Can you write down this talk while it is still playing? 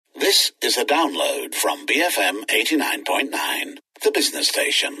This is a download from BFM 89.9, the business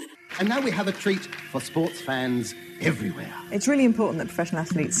station. And now we have a treat for sports fans everywhere. It's really important that professional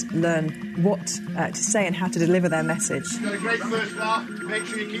athletes learn what to say and how to deliver their message. Got a great first start. Make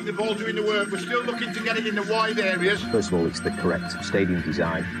sure you keep the ball doing the work. We're still looking to get it in the wide areas. First of all, it's the correct stadium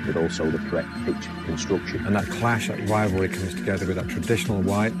design, but also the correct pitch construction. And that clash, that rivalry comes together with that traditional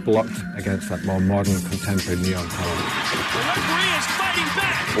white blocked against that more modern, contemporary neon colour.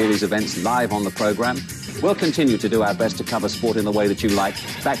 All these events live on the programme. We'll continue to do our best to cover sport in the way that you like,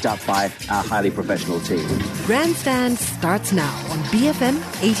 backed up by our highly professional team. Grandstand starts now on BFM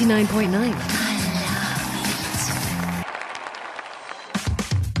 89.9.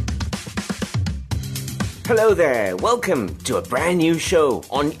 Hello there, welcome to a brand new show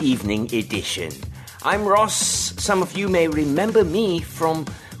on Evening Edition. I'm Ross. Some of you may remember me from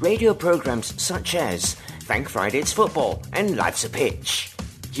radio programmes such as Thank Friday It's Football and Life's a Pitch.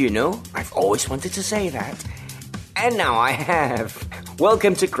 You know, I've always wanted to say that. And now I have.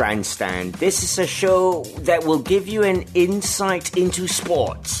 Welcome to Grandstand. This is a show that will give you an insight into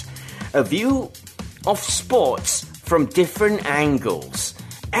sports. A view of sports from different angles,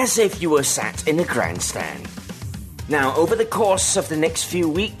 as if you were sat in a grandstand. Now, over the course of the next few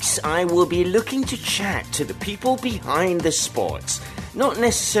weeks, I will be looking to chat to the people behind the sports, not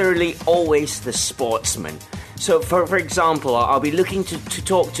necessarily always the sportsmen. So, for example, I'll be looking to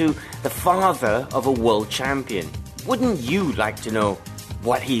talk to the father of a world champion. Wouldn't you like to know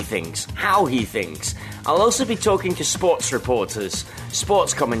what he thinks, how he thinks? I'll also be talking to sports reporters,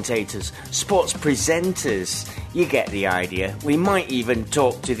 sports commentators, sports presenters. You get the idea. We might even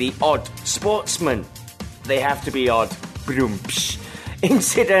talk to the odd sportsman. They have to be odd. Broomps.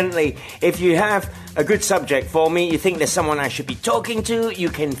 Incidentally, if you have a good subject for me, you think there's someone I should be talking to, you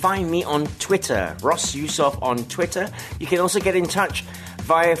can find me on Twitter, Ross Yusof on Twitter. You can also get in touch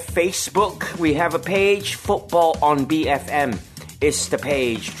via Facebook. We have a page, Football on BFM is the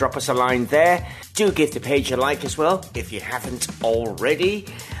page. Drop us a line there. Do give the page a like as well, if you haven't already.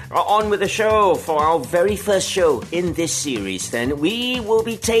 On with the show. For our very first show in this series, then, we will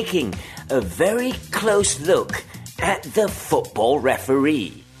be taking a very close look at the football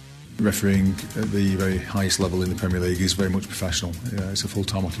referee. Refereeing at the very highest level in the Premier League is very much professional. It's a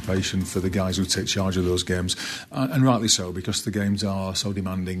full-time occupation for the guys who take charge of those games, and rightly so, because the games are so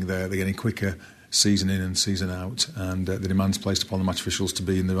demanding. They're getting quicker season in and season out, and the demands placed upon the match officials to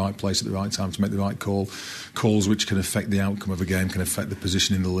be in the right place at the right time to make the right calls which can affect the outcome of a game, can affect the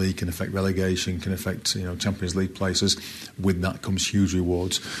position in the league, can affect relegation, can affect Champions League places. With that comes huge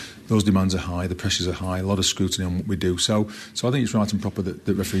rewards. Those demands are high, the pressures are high, a lot of scrutiny on what we do. So I think it's right and proper that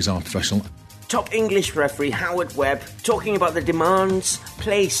referees are professional. Top English referee Howard Webb talking about the demands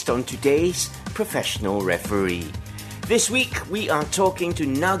placed on today's professional referee. This week, we are talking to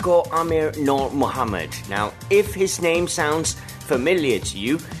Nagor Amir Nur Muhammad. Now, if his name sounds familiar to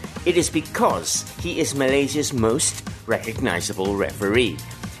you, it is because he is Malaysia's most recognisable referee.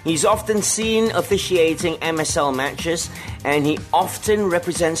 He's often seen officiating MSL matches, and he often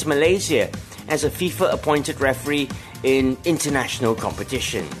represents Malaysia as a FIFA-appointed referee in international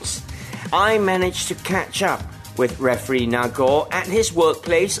competitions. I managed to catch up with referee Nagor at his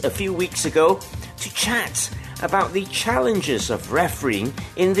workplace a few weeks ago to chat about the challenges of refereeing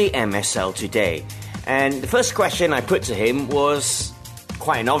in the MSL today. And the first question I put to him was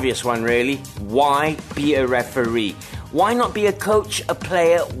quite an obvious one, really. Why be a referee? Why not be a coach, a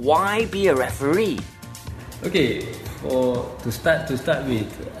player? Why be a referee? Okay, to start with,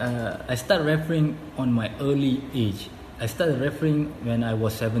 I started refereeing on my early age. I started refereeing when I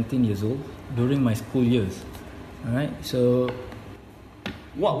was 17 years old during my school years. All right, so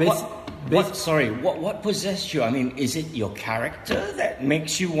What possessed you? I mean, is it your character that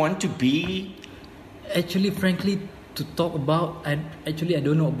makes you want to be? Actually, frankly, to talk about, I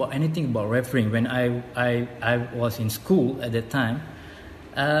don't know about anything about refereeing. When I was in school at that time,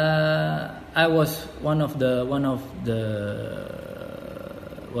 I was one of the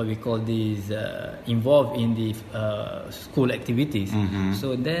what we call these involved in the school activities. Mm-hmm.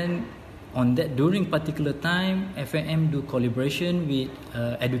 So then, on that, during particular time, FAM do collaboration with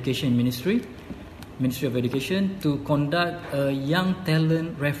Ministry of Education, to conduct a young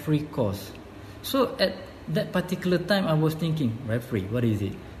talent referee course. So at that particular time, I was thinking, referee, what is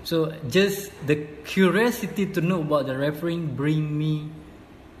it? So just the curiosity to know about the refereeing bring me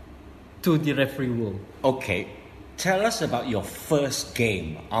to the referee world. Okay, tell us about your first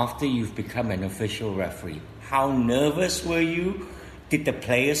game after you've become an official referee. How nervous were you? Did the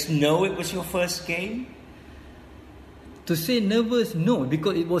players know it was your first game? To say nervous, no,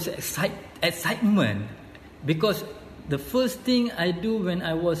 because it was excitement. Because the first thing I do when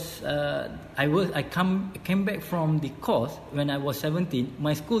I came back from the course when I was 17.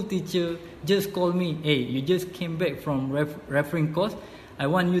 My school teacher just called me, "Hey, you just came back from refereeing course. I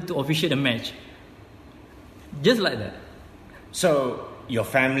want you to officiate a match." Just like that. So your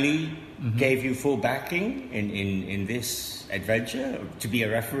family gave you full backing in this adventure to be a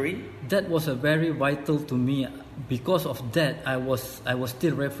referee? That was a very vital to me. Because of that, I was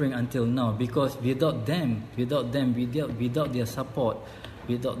still refereeing until now. Because without their support,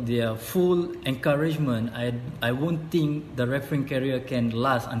 without their full encouragement, I won't think the refereeing career can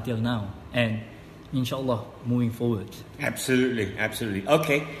last until now. And inshallah, moving forward. Absolutely.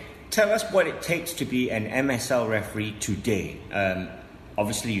 Okay, tell us what it takes to be an MSL referee today.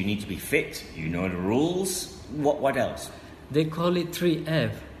 Obviously, you need to be fit. You know the rules. What else? They call it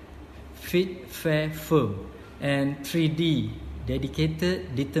 3F: fit, fair, firm, and 3D: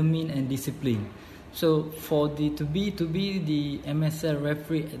 dedicated, determined, and disciplined. So, to be the MSL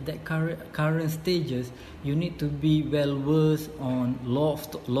referee at that current stages, you need to be well versed on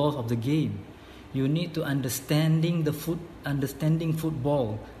laws of the game. You need to understanding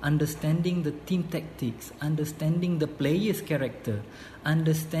football, understanding the team tactics, understanding the player's character,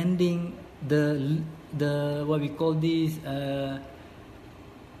 understanding the what we call this,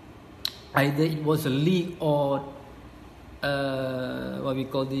 either it was a league or what we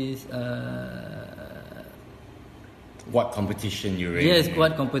call this. What competition you're in? Yes,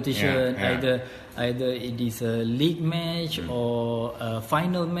 what competition? Yeah. Either it is a league match or a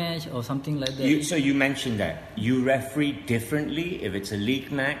final match or something like that. So you mentioned that you referee differently if it's a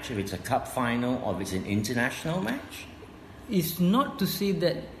league match, if it's a cup final, or if it's an international match? It's not to say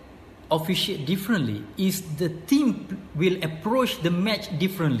that officiate differently. It's the team will approach the match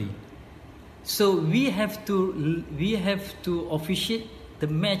differently. So we have to officiate the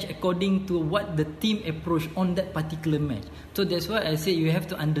match according to what the team approach on that particular match. So that's why I say you have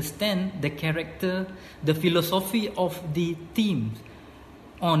to understand the character, the philosophy of the team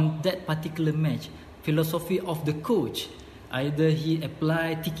on that particular match, philosophy of the coach. Either he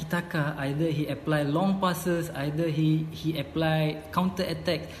apply tiki-taka, either he apply long passes, either he apply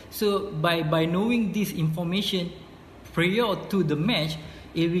counter-attack. So by knowing this information prior to the match,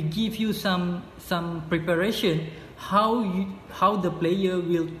 it will give you some preparation how the player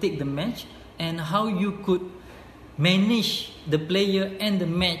will take the match and how you could manage the player and the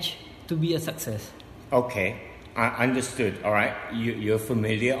match to be a success. Okay, I understood. All right, you're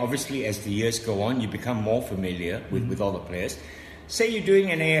familiar. Obviously, as the years go on, you become more familiar with all the players. Say you're doing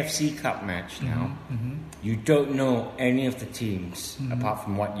an AFC Cup match now. You don't know any of the teams apart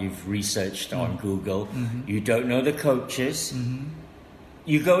from what you've researched on Google. You don't know the coaches.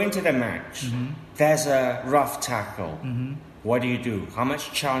 You go into the match. There's a rough tackle. What do? How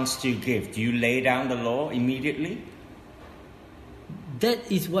much chance do you give? Do you lay down the law immediately?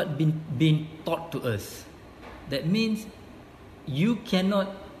 That is what been taught to us. That means you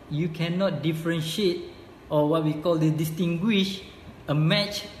cannot differentiate, or what we call distinguish a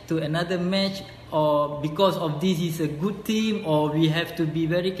match to another match, or because of this is a good team, or we have to be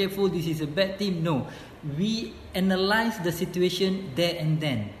very careful this is a bad team. No, we analyze the situation there and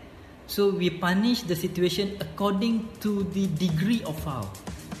then. So we punish the situation according to the degree of foul.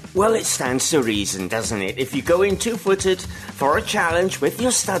 Well, it stands to reason, doesn't it? If you go in two-footed for a challenge with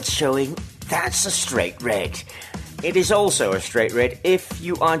your studs showing, that's a straight red. It is also a straight red if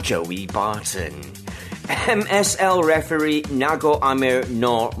you are Joey Barton. MSL referee Nago Amir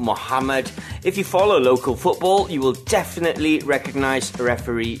Noor Mohammed. If you follow local football, you will definitely recognise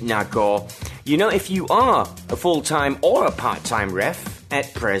referee Nago. You know, if you are a full-time or a part-time ref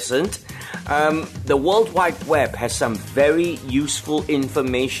at present, the World Wide Web has some very useful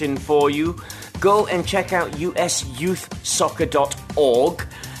information for you. Go and check out usyouthsoccer.org.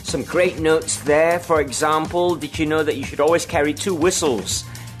 Some great notes there. For example, did you know that you should always carry 2 whistles,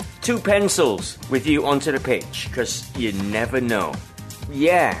 2 pencils with you onto the pitch? Because you never know.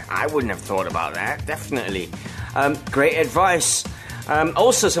 Yeah, I wouldn't have thought about that, definitely. Great advice.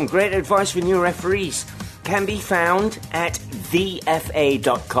 Also, some great advice for new referees can be found at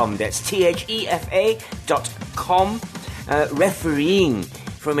thefa.com. That's thefa.com. Refereeing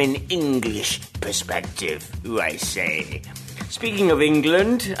from an English perspective, I say. Speaking of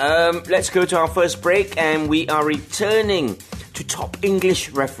England, let's go to our first break, and we are returning to top English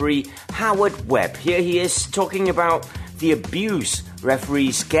referee Howard Webb. Here he is talking about the abuse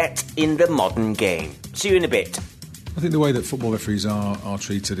referees get in the modern game. See you in a bit. I think the way that football referees are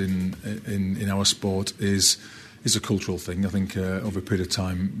treated in our sport is a cultural thing. I think over a period of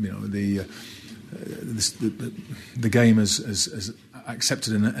time, you know, the game has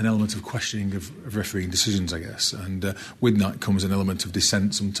accepted an element of questioning of refereeing decisions, I guess, and with that comes an element of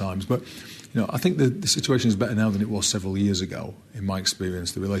dissent sometimes. But I think the situation is better now than it was several years ago. In my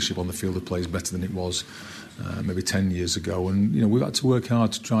experience, the relationship on the field of play is better than it was maybe 10 years ago. And we've had to work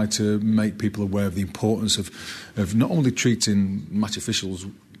hard to try to make people aware of the importance of not only treating match officials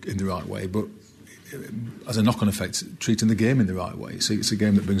in the right way, but as a knock-on effect, treating the game in the right way. So it's a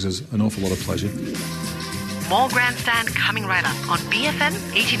game that brings us an awful lot of pleasure. More Grandstand coming right up on BFM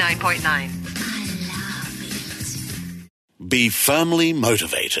 89.9. Be firmly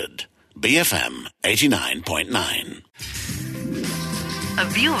motivated. BFM 89.9. A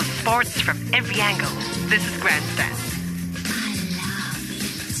view of sports from every angle. This is Grandstand.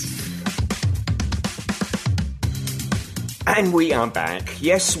 And we are back.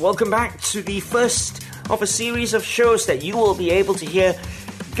 Yes, welcome back to the first of a series of shows that you will be able to hear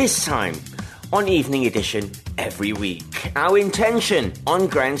this time on Evening Edition every week. Our intention on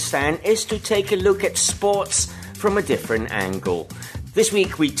Grandstand is to take a look at sports from a different angle. This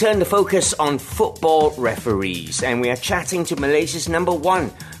week we turn the focus on football referees, and we are chatting to Malaysia's number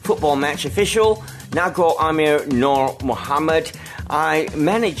one football match official, Nagor Amir Nur Muhammad. I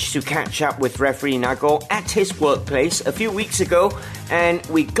managed to catch up with referee Nagor at his workplace a few weeks ago, and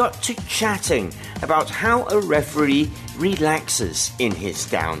we got to chatting about how a referee relaxes in his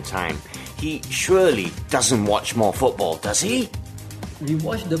downtime. He surely doesn't watch more football, does he? We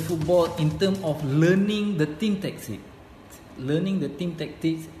watch the football in terms of learning the team tactics. Learning the team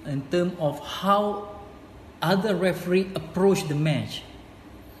tactics in terms of how other referee approach the match.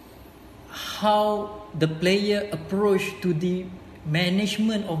 How the player approach to the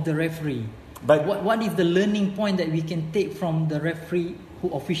management of the referee. But what is the learning point that we can take from the referee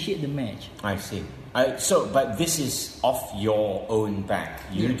who officiate the match? I see. But this is off your own back.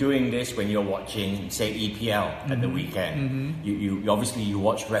 You're doing this when you're watching, say, EPL at the weekend. You obviously you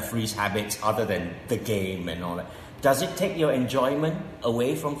watch referees' habits other than the game and all that. Does it take your enjoyment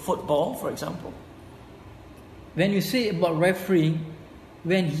away from football, for example? When you say about refereeing,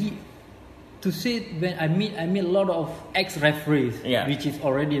 when I meet a lot of ex-referees, which is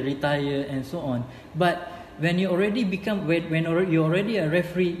already retired and so on. But when you already become you're already a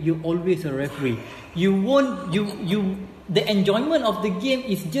referee, you're always a referee. The enjoyment of the game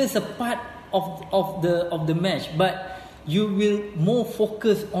is just a part of the match, but you will more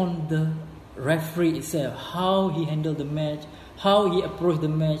focus on the referee itself, how he handled the match, how he approached the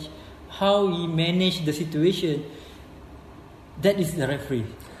match, how he managed the situation. That is the referee.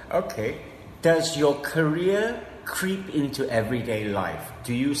 Okay. Does your career creep into everyday life?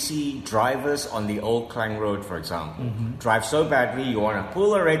 Do you see drivers on the Old Klang Road, for example, drive so badly you want to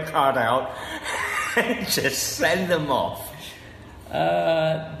pull a red card out and just send them off?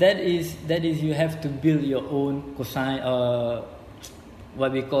 That is you have to build your own cosine,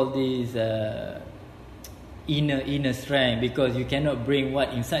 what we call this inner strength, because you cannot bring what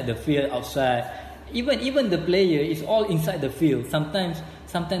inside the field outside. Even the player is all inside the field. Sometimes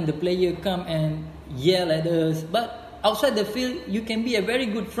the player come and yell at us, but outside the field you can be a very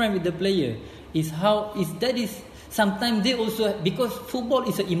good friend with the player. Sometimes they also, because football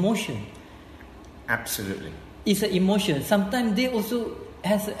is an emotion. Absolutely. It's an emotion. Sometimes they also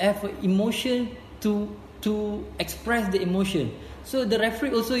have an emotion to express the emotion. So the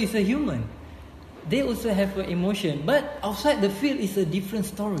referee also is a human. They also have an emotion, but outside the field is a different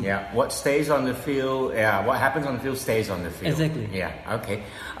story. Yeah, what stays on the field, what happens on the field stays on the field. Exactly. Yeah, okay.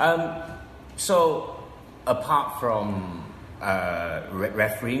 So, apart from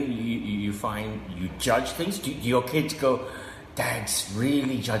refereeing, you find you judge things? Do your kids go, Dad's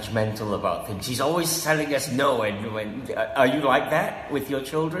really judgmental about things, he's always telling us no, and are you like that with your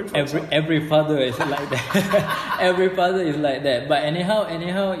children? Every father is like that. Every father is like that. But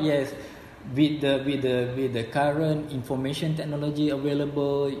anyhow, yes. With the current information technology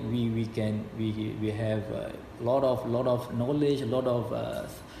available, we have a lot of knowledge, a lot of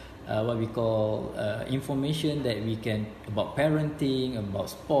what we call information that we can about parenting,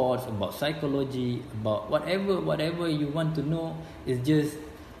 about sports, about psychology, about whatever you want to know is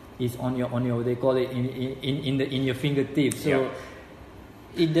on your they call it in your fingertips. So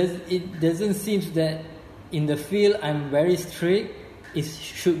it doesn't seem that in the field I'm very strict. It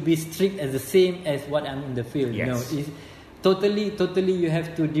should be strict as the same as what I'm in the field. Yes. No, it's totally you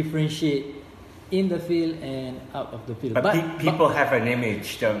have to differentiate in the field and out of the field. But people have an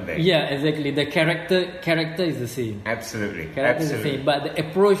image, don't they? Yeah, exactly. The character is the same. Absolutely. Character is the same, but the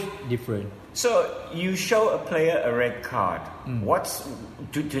approach different. So you show a player a red card.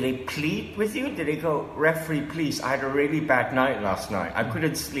 Do they plead with you? Do they go, referee, please, I had a really bad night last night, I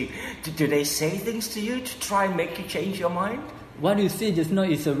couldn't sleep? Do they say things to you to try and make you change your mind? what you say just now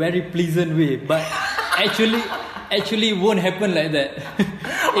is a very pleasant way, but actually won't happen like that.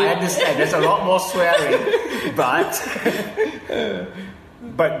 I understand. There's a lot more swearing, but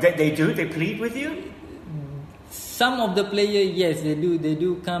they plead with you. Some of the players, yes, they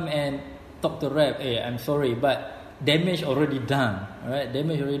do come and talk to ref. Hey, I'm sorry, but damage already done. Right,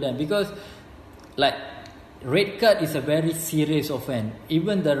 damage already done, because like red card is a very serious offense.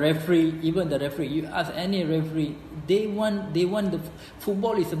 Even the referee, you ask any referee, they want the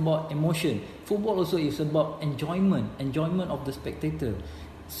football is about emotion. Football also is about enjoyment of the spectator.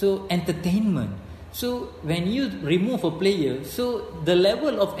 So entertainment. So when you remove a player, so the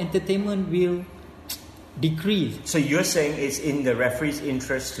level of entertainment will decrease. So you're saying it's in the referee's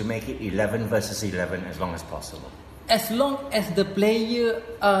interest to make it 11 versus 11 as long as possible? As long as the player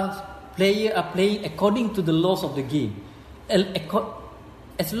are playing according to the laws of the game.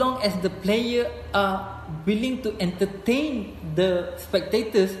 As long as the player are willing to entertain the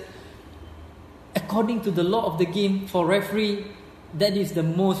spectators according to the law of the game, for referee, that is the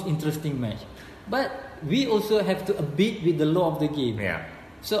most interesting match. But we also have to abide with the law of the game. Yeah.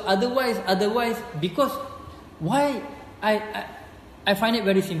 So otherwise, because why I find it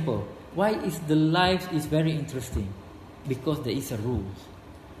very simple. Why is the life is very interesting? Because there is a rules.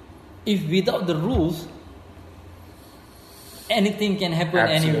 If without the rules, anything can happen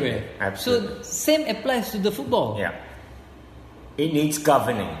anywhere. Absolutely. So same applies to the football. Yeah. It needs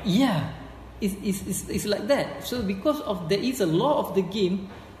governing. Yeah. It's like that. So because of there is a law of the game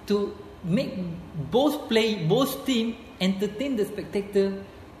to make both team entertain the spectator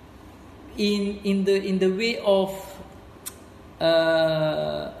in the way of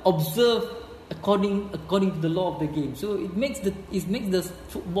observe according to the law of the game. So it makes the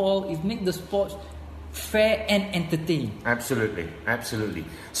sports fair and entertaining. Absolutely.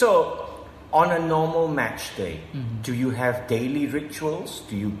 So on a normal match day, do you have daily rituals?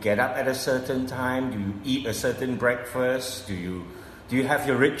 Do you get up at a certain time? Do you eat a certain breakfast? Do you have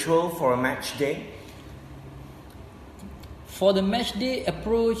your ritual for a match day? For the match day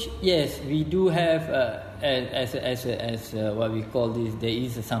approach, yes, we do have as what we call this. There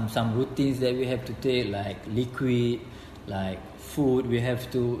is some routines that we have to take, like liquid, like food. We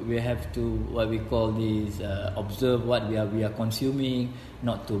have to what we call this observe what we are consuming.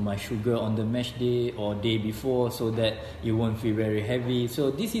 Not too much sugar on the match day or day before, so that you won't feel very heavy.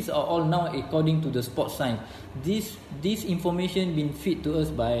 So this is all now according to the sports science. This information been fed to us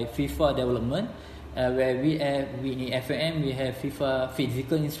by FIFA development. Where we in FAM, we have FIFA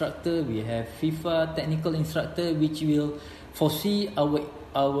physical instructor, we have FIFA technical instructor, which will foresee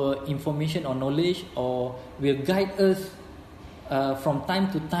our information or knowledge, or will guide us from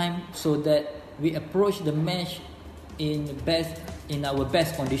time to time, so that we approach the match in our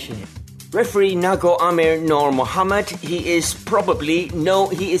best condition. Referee Nago Amir Noor Mohammed, he is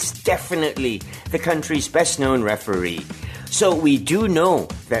definitely the country's best known referee. So we do know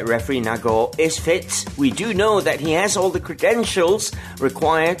that referee Nago is fit. We do know that he has all the credentials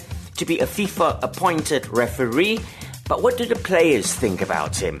required to be a FIFA-appointed referee. But what do the players think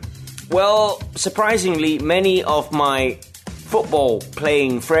about him? Well, surprisingly, many of my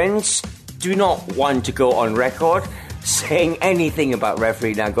football-playing friends do not want to go on record saying anything about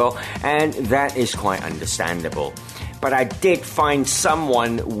referee Nago, and that is quite understandable. But I did find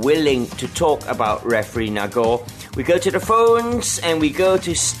someone willing to talk about referee Nago. We go to the phones and we go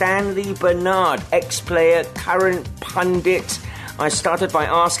to Stanley Bernard, ex-player, current pundit. I started by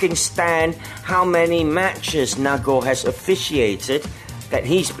asking Stan how many matches Nago has officiated that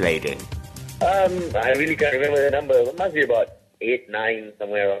he's played in. I really can't remember the number. It must be about 8, 9,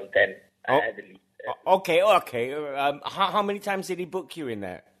 somewhere around 10. Okay. How many times did he book you in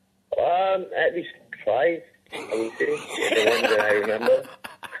there? At least 5, I would say. The ones that I remember.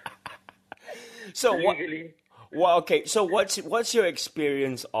 So what's your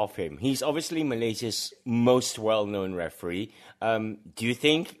experience of him? He's obviously Malaysia's most well-known referee. Do you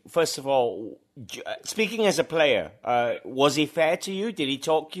think, first of all, speaking as a player, was he fair to you? Did he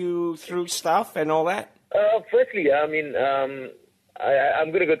talk you through stuff and all that? Firstly, I mean,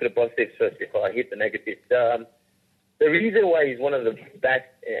 I'm going to go to the positives first before I hit the negatives. The reason why he's one of the best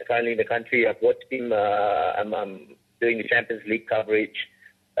currently in the country, I've watched him. I'm doing the Champions League coverage.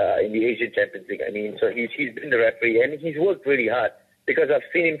 In the Asian Champions League, so he's been the referee and he's worked really hard because I've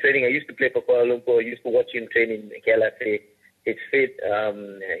seen him training. I used to play for Kuala Lumpur. I used to watch him train in KLFA. He's fit.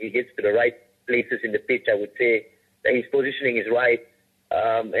 He gets to the right places in the pitch. I would say that his positioning is right,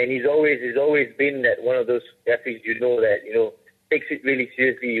 and he's always been that one of those referees that takes it really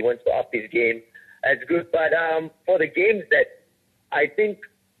seriously. He wants to up his game. That's good. But for the games that I think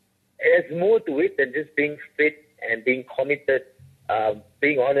there's more to it than just being fit and being committed.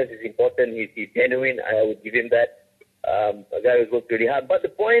 Being honest is important. He's genuine. I would give him that. A guy who's worked really hard. But the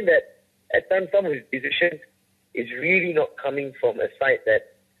point that at times some of his decisions is really not coming from a side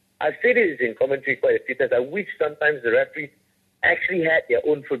that, I've said it in commentary quite a few times, I wish sometimes the referees actually had their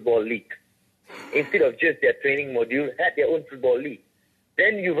own football league. Instead of just their training module, had their own football league.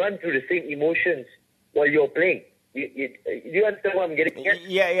 Then you run through the same emotions while you're playing. You understand what I'm getting at?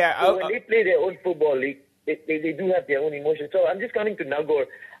 Yeah. So when they play their own football league, they do have their own emotions. So I'm just coming to Nagore.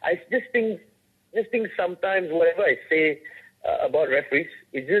 I just think sometimes whatever I say about referees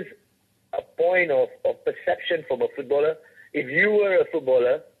is just a point of perception from a footballer. If you were a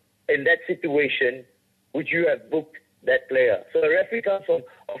footballer in that situation, would you have booked that player? So a referee comes from,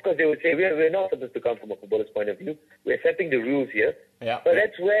 of course they would say, we're not supposed to come from a footballer's point of view. We're setting the rules here. Yeah. But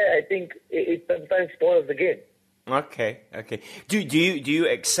that's where I think it sometimes spoils the game. Okay. Do you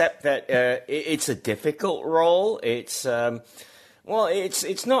accept that it's a difficult role? It's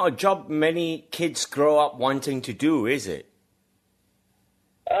it's not a job many kids grow up wanting to do, is it?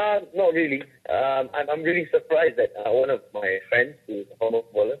 Not really. I'm really surprised that one of my friends, who's a former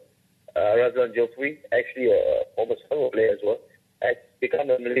footballer, Razlan Jofri, actually a former soccer player as well, has become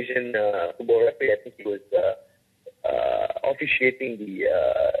a Malaysian football referee. I think he was officiating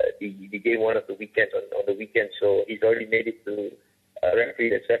the game one of the weekends on the weekend, so he's already made it to referee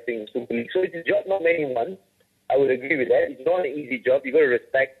that's refereeing Super League. So it's a job not many want. I would agree with that. It's not an easy job. You've got to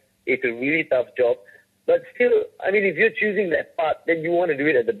respect it's a really tough job. But still, I mean, if you're choosing that path, then you want to do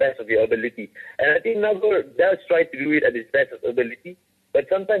it at the best of your ability. And I think Nagore does try to do it at his best of ability. But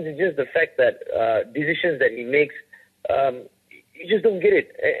sometimes it's just the fact that decisions that he makes, you just don't get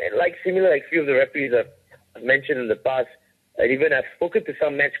it. Like a few of the referees I've mentioned in the past, and even I've spoken to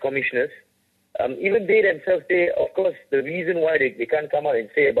some match commissioners, even they themselves say, of course, the reason why they can't come out and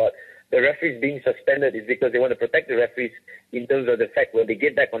say about the referees being suspended is because they want to protect the referees in terms of the fact when they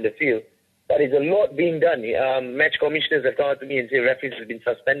get back on the field. But there's a lot being done. Match commissioners have come out to me and say referees have been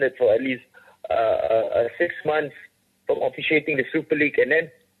suspended for at least 6 months from officiating the Super League. And then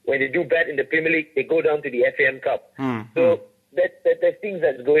when they do bad in the Premier League, they go down to the FAM Cup. So there's things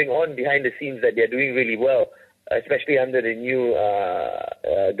that's going on behind the scenes that they're doing really well, especially under the new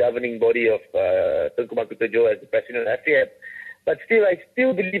governing body of Tunku Makutojo as the president of FAM. But still, I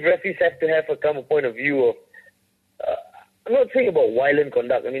still believe referees have to have a point of view of, I'm not saying about violent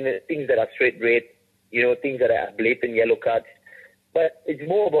conduct. I mean, things that are straight red, things that are blatant yellow cards. But it's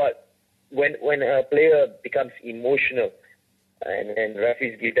more about when a player becomes emotional and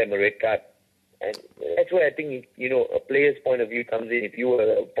referees give them a red card. And that's where I think, a player's point of view comes in. If you were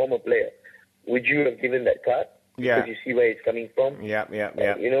a former player, would you have given that card? Yeah. Because you see where it's coming from. Yeah.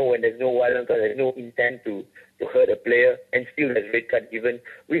 When there's no violent card, there's no intent to hurt a player, and still there's red card given.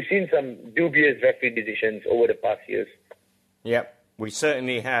 We've seen some dubious referee decisions over the past years. Yep, we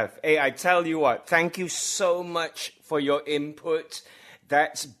certainly have. Hey, I tell you what, thank you so much for your input.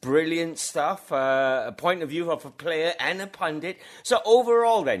 That's brilliant stuff. A point of view of a player and a pundit. So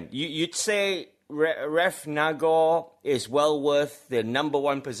overall then, you'd say Ref Nagore is well worth the number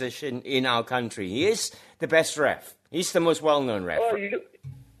one position in our country. He is the best ref. He's the most well-known ref. Well,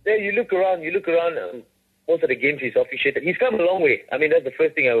 you look around, most of the games he's officiated. He's come a long way. I mean, that's the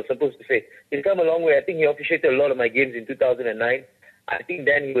first thing I was supposed to say. He's come a long way. I think he officiated a lot of my games in 2009. I think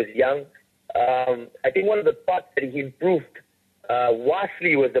then he was young. I think one of the parts that he improved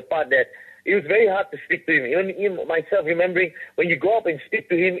vastly was the part that it was very hard to speak to him. Even myself, remembering when you go up and speak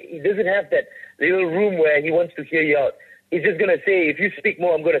to him, he doesn't have that little room where he wants to hear you out. He's just going to say, if you speak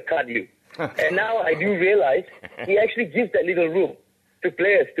more, I'm going to cut you. And now I do realize he actually gives that little room to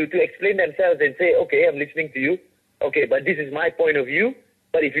players to explain themselves and say, okay, I'm listening to you. Okay, but this is my point of view.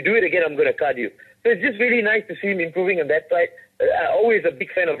 But if you do it again, I'm going to cut you. So it's just really nice to see him improving on that side. I'm always a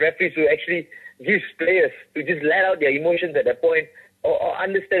big fan of referees who actually gives players to just let out their emotions at that point or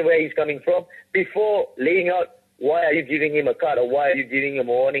understand where he's coming from before laying out why are you giving him a card or why are you giving him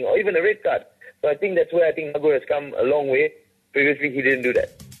a warning or even a red card. So I think that's where I think Nagore has come a long way. Previously, he didn't do that.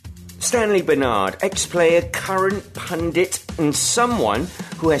 Stanley Bernard, ex-player, current pundit, and someone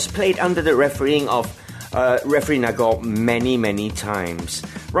who has played under the refereeing of referee Nagore many, many times.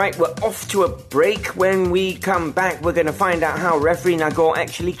 Right, we're off to a break. When we come back, we're going to find out how referee Nagore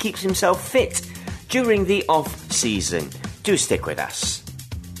actually keeps himself fit during the off-season. Do stick with us.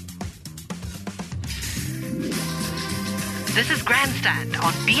 This is Grandstand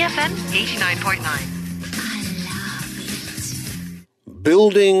on BFM 89.9.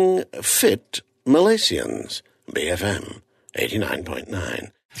 Building Fit Malaysians. BFM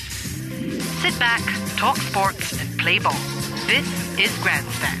 89.9. Sit back, talk sports, and play ball. This is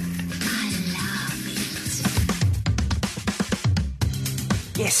Grandstand.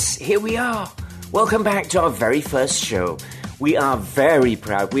 Yes, here we are. Welcome back to our very first show. We are very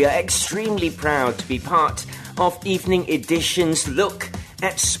proud, we are extremely proud to be part of Evening Edition's look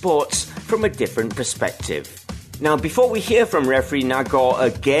at sports from a different perspective. Now, before we hear from referee Nagor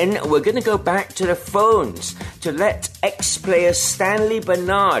again, we're going to go back to the phones to let ex-player Stanley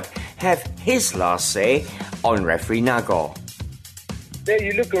Bernard have his last say on referee Nagor. There,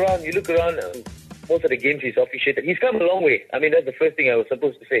 you look around, most of the games he's officiated. He's come a long way. I mean, that's the first thing I was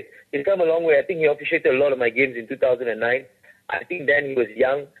supposed to say. He's come a long way. I think he officiated a lot of my games in 2009. I think then he was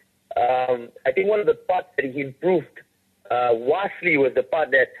young. I think one of the parts that he improved vastly was the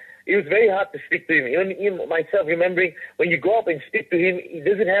part that it was very hard to speak to him. Even myself, remembering when you go up and speak to him, he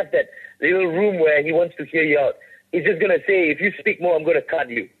doesn't have that little room where he wants to hear you out. He's just going to say, if you speak more, I'm going to cut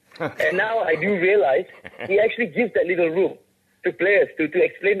you. And now I do realize he actually gives that little room to players to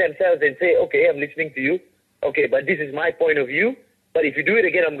explain themselves and say, okay, I'm listening to you. Okay, but this is my point of view. But if you do it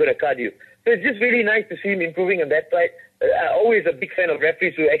again, I'm going to cut you. So it's just really nice to see him improving on that side. I'm always a big fan of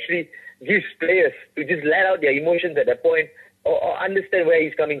referees who actually gives players to just let out their emotions at that point or understand where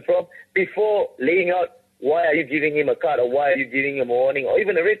he's coming from before laying out why are you giving him a card or why are you giving him a warning or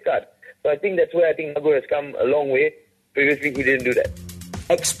even a red card. So I think that's where I think Nagor has come a long way. Previously, he didn't do that.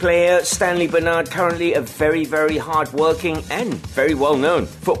 Ex-player Stanley Bernard, currently a very, very hard-working and very well-known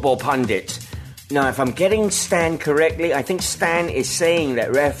football pundit. Now, if I'm getting Stan correctly, I think Stan is saying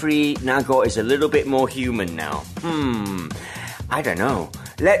that referee Nagor is a little bit more human now. I don't know.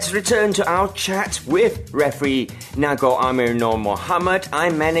 Let's return to our chat with referee Nagor Amir Noor Mohammed. I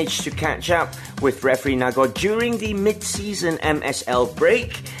managed to catch up with referee Nagor during the mid-season MSL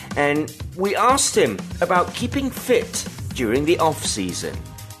break, and we asked him about keeping fit during the off-season.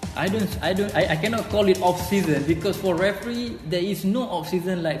 I cannot call it off-season because for referee there is no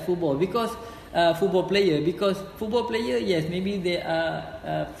off-season like football because football player, yes, maybe they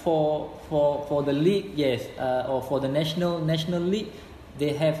are for the league, yes, or for the national league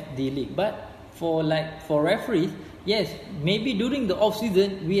they have the league, but for referees, yes, maybe during the off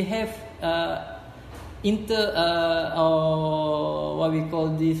season we have or what we call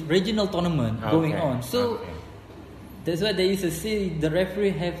this regional tournament going on. So that's why there is a say the referee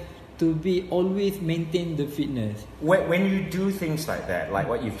have to be always maintain the fitness. When you do things like that, like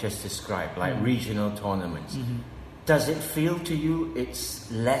what you've just described, like regional tournaments, does it feel to you it's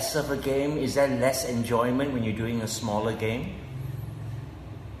less of a game? Is there less enjoyment when you're doing a smaller game?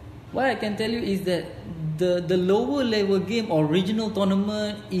 What I can tell you is that the lower level game or regional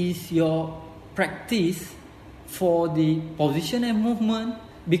tournament is your practice for the position and movement,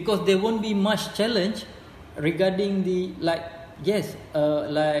 because there won't be much challenge regarding the like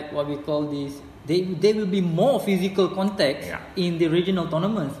what we call this. There will be more physical contact in the regional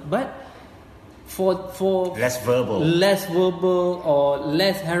tournaments, but for less verbal or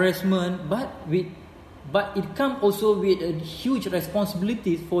less harassment, but it comes also with a huge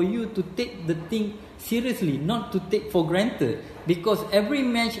responsibility for you to take the thing seriously, not to take for granted, because every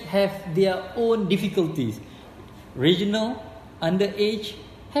match have their own difficulties. Regional, underage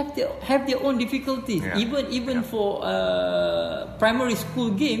have their own difficulties. Even for primary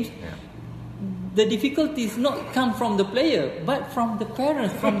school games, the difficulties not come from the player, but from the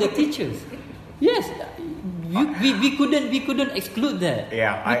parents, from the teachers. Yes. We couldn't exclude that.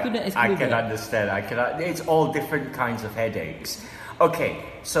 I can understand. It's all different kinds of headaches. Okay,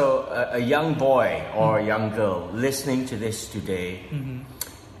 so a young boy or a young girl listening to this today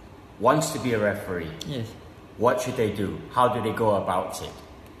wants to be a referee. Yes. What should they do? How do they go about it?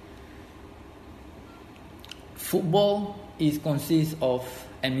 Football consists of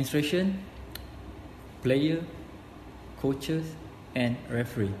administration, player, coaches, and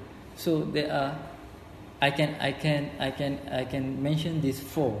referee. So there are. I can mention these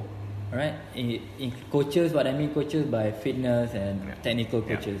four, right? In coaches, what I mean coaches by fitness and technical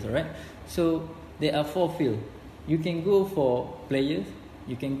coaches, all right? So there are four fields. You can go for players,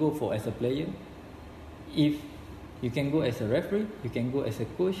 you can go for as a player. If you can go as a referee, you can go as a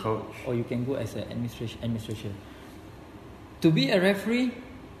coach. Or you can go as an administration. To be a referee,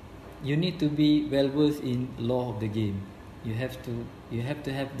 you need to be well versed in law of the game. You have to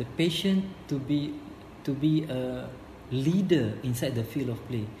have the patience to be a leader inside the field of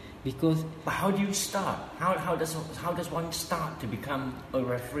play, because. But how do you start? How does one start to become a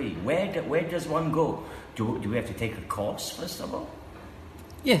referee? Where does one go? Do we have to take a course first of all?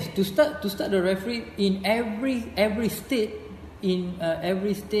 Yes, to start the referee in every state,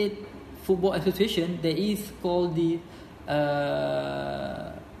 every state football association, there is called the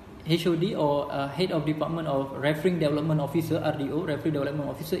HOD or Head of Department of Refereeing Development Officer, RDO, Referee Development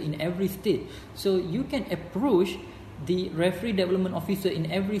Officer in every state. So you can approach the referee development officer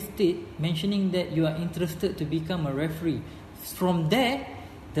in every state mentioning that you are interested to become a referee. From there,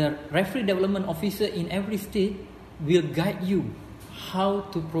 the referee development officer in every state will guide you how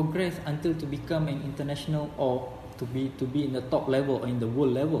to progress until to become an international or to be in the top level or in the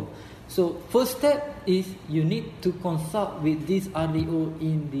world level. So first step is you need to consult with this RDO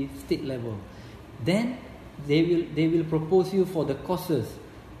in the state level. Then they will propose you for the courses.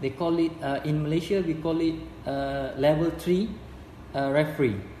 They call it in Malaysia we call it level 3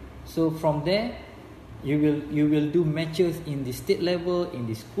 referee. So from there you will do matches in the state level, in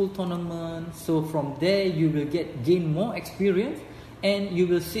the school tournament. So from there you will gain more experience and you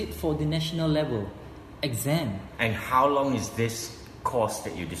will sit for the national level exam. And how long is this course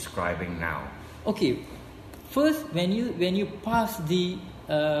that you're describing now? Okay, first when you pass the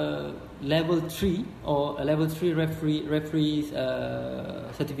level 3 or a level 3 referee's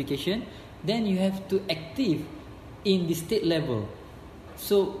certification, then you have to active in the state level.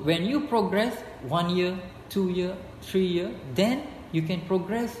 So when you progress 1 year, 2 year, 3 year, then you can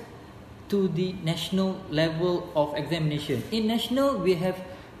progress to the national level of examination. In national we have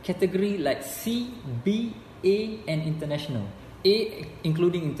category like C, B, A and international. A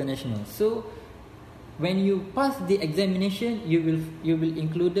including international. So when you pass the examination, you will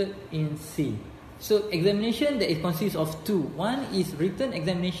included in C. So examination that it consists of two. One is written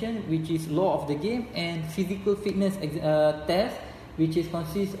examination, which is law of the game, and physical fitness test, which is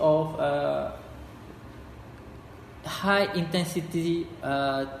consists of high intensity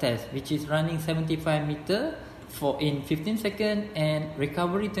test, which is running 75 meter in 15 seconds and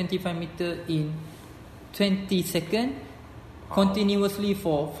recovery 25 meter in 20 seconds continuously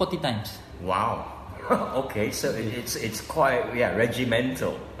for 40 times. Wow. Okay, so it's quite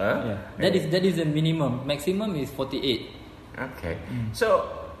regimental. Huh? Yeah, that is the minimum. Maximum is 48. Okay. So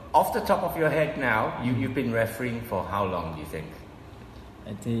off the top of your head now, you've been refereeing for how long do you think?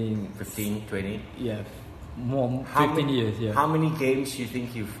 I think 15, 20? Yeah, more 15 years. Yeah. How many games do you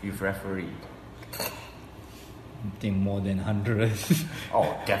think you've refereed? I think more than 100.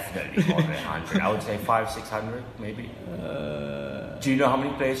 Oh, definitely more than 100. I would say 500-600 maybe. Do you know how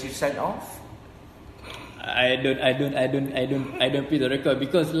many players you sent off? I don't pick the record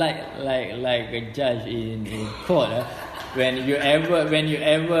because like a judge in court, when you ever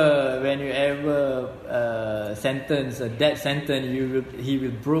sentence a death sentence, he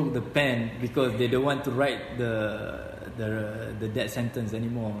will broke the pen because they don't want to write the death sentence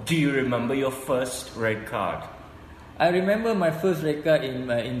anymore. Do you remember your first red card? I remember my first red card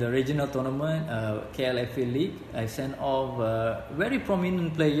in the regional tournament, KLFA League. I sent off a very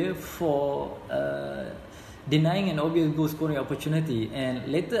prominent player for denying an obvious goal scoring opportunity, and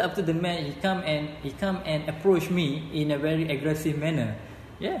later after the match he come and approach me in a very aggressive manner.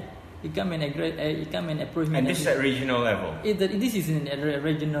 Yeah, he come and approach me. And this is at regional level. This is in a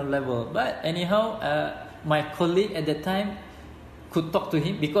regional level, but anyhow, my colleague at the time could talk to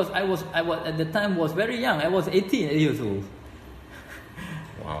him because I was at the time was very young. I was 18 years old.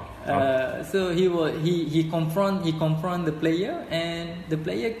 Wow. So he confront the player, and the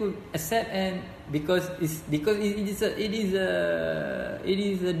player could accept, and because it is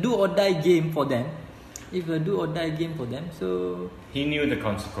a do or die game for them. It's a do or die game for them. So he knew the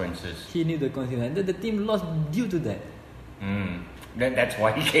consequences. The team lost due to that. That's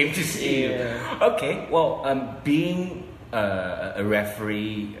why he came to see you. Okay. Well, being a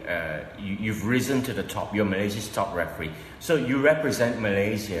referee, you've risen to the top. You're Malaysia's top referee. So you represent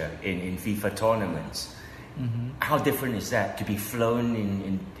Malaysia in FIFA tournaments. Mm-hmm. How different is that to be flown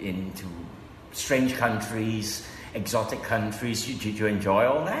into strange countries, exotic countries? Did you enjoy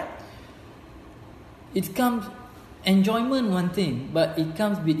all that? It comes enjoyment one thing, but it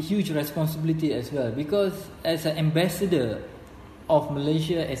comes with huge responsibility as well, because as an ambassador of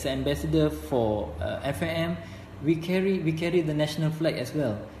Malaysia, as an ambassador for FAM, we carry the national flag as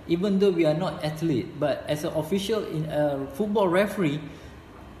well. Even though we are not athlete, but as an official in a football referee,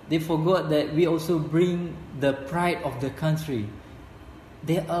 they forgot that we also bring the pride of the country.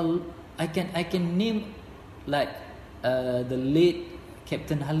 I can name like the late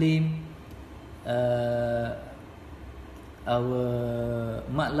Captain Halim, our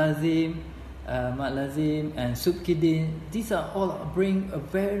Mat Lazim and Subkidin. These are all bring a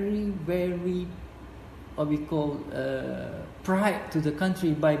very, very what we call pride to the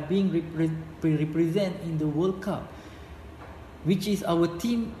country by being represent in the World Cup, which is our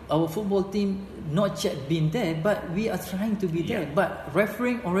team, our football team, not yet been there, but we are trying to be there. But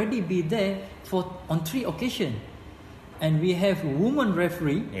refereeing already be there on 3 occasions, and we have woman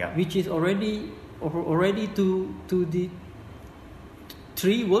referee, which is already to the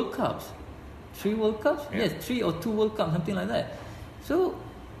 3 World Cups. 3 World Cups. Yeah. Yes, 3 or 2 World Cups, something like that. So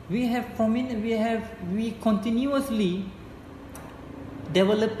we continuously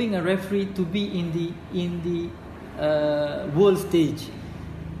developing a referee to be in the world stage.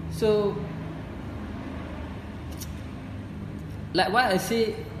 So, like what I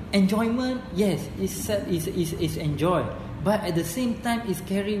say, enjoyment, yes, is enjoy, but at the same time, it's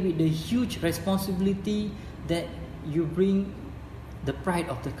carried with the huge responsibility that you bring the pride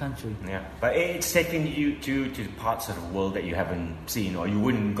of the country. Yeah, but it's taking you to parts of the world that you haven't seen or you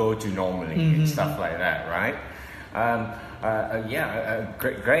wouldn't go to normally and stuff like that, right?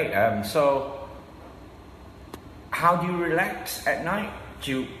 Great. So, how do you relax at night?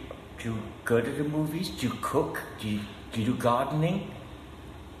 Do you go to the movies? Do you cook? Do you do gardening?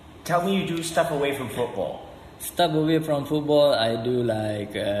 Tell me you do stuff away from football. Stuff away from football, I do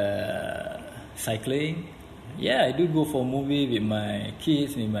like cycling. Yeah, I do go for movie with my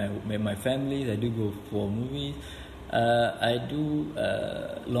kids, with my families. I do go for movies. I do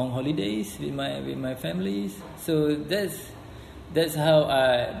long holidays with my families. So that's how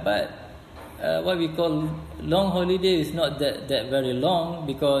I. But what we call long holiday is not that very long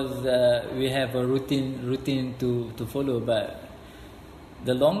because we have a routine to follow. But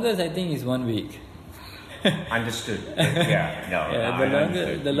the longest I think is 1 week. Understood. Yeah, no. Yeah,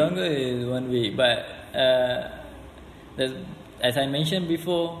 the longer is 1 week, but as I mentioned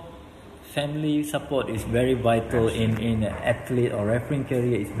before, family support is very vital in an athlete or refereeing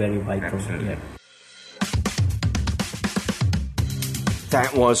career. Is very vital. Absolutely. Yeah.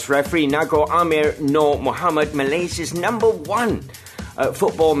 That was referee Nago Amir Noor Mohammed, Malaysia's #1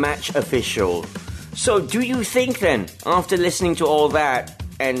 football match official. So do you think then, after listening to all that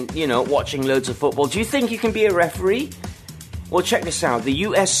and, watching loads of football, do you think you can be a referee? Well, check this out. The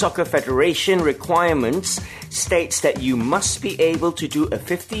US Soccer Federation requirements states that you must be able to do a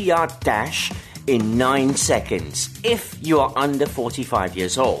 50-yard dash in 9 seconds if you are under 45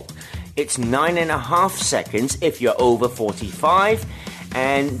 years old. It's 9.5 seconds if you're over 45,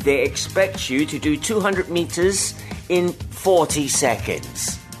 and they expect you to do 200 meters in 40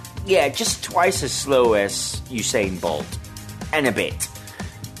 seconds. Yeah, just twice as slow as Usain Bolt. And a bit.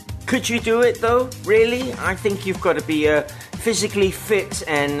 Could you do it though? Really? I think you've got to be physically fit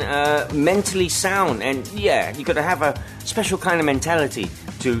and mentally sound. And yeah, you've got to have a special kind of mentality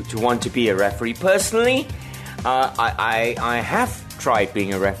to want to be a referee. Personally, I have tried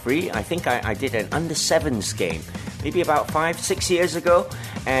being a referee. I think I did an under-7s game, maybe about 5-6 years ago.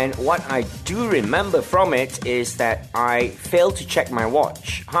 And what I do remember from it is that I failed to check my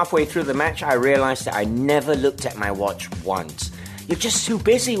watch. Halfway through the match, I realized that I never looked at my watch once. You're just too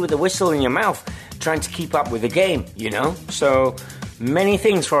busy with the whistle in your mouth trying to keep up with the game, So, many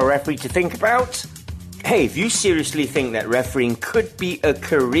things for a referee to think about. Hey, if you seriously think that refereeing could be a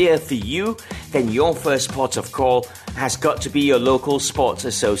career for you, then your first port of call has got to be your local sports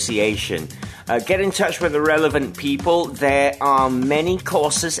association. Get in touch with the relevant people. There are many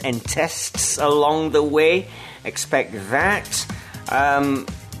courses and tests along the way. Expect that.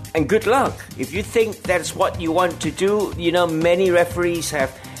 And good luck. If you think that's what you want to do, many referees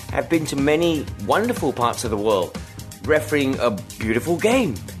have been to many wonderful parts of the world, refereeing a beautiful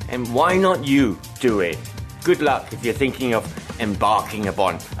game. And why not you do it? Good luck if you're thinking of embarking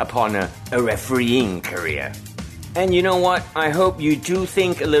upon a refereeing career. And you know what? I hope you do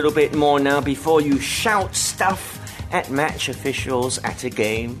think a little bit more now before you shout stuff at match officials at a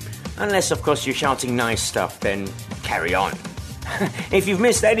game. Unless, of course, you're shouting nice stuff, then carry on. If you've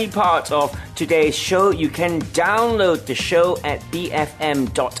missed any part of today's show, you can download the show at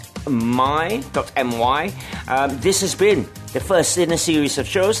bfm.my.my. This has been the first in a series of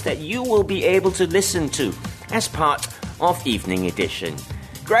shows that you will be able to listen to as part of Evening Edition.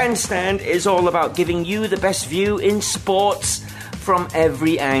 Grandstand is all about giving you the best view in sports from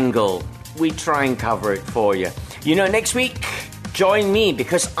every angle. We try and cover it for you. Next week, join me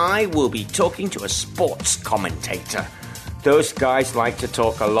because I will be talking to a sports commentator. Those guys like to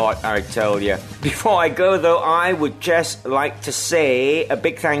talk a lot, I tell you. Before I go, though, I would just like to say a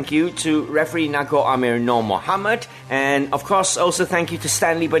big thank you to referee Nago Amir Noor Mohammed, and of course also thank you to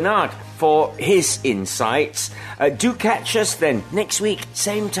Stanley Bernard for his insights. Do catch us then next week,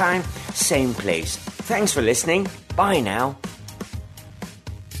 same time, same place. Thanks for listening. Bye now.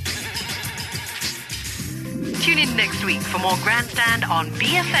 Tune in next week for more Grandstand on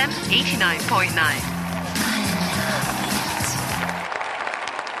BFM 89.9.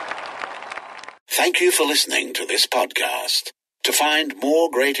 Thank you for listening to this podcast. To find more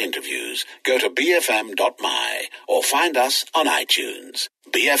great interviews, go to bfm.my or find us on iTunes.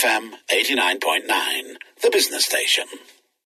 BFM 89.9, the business station.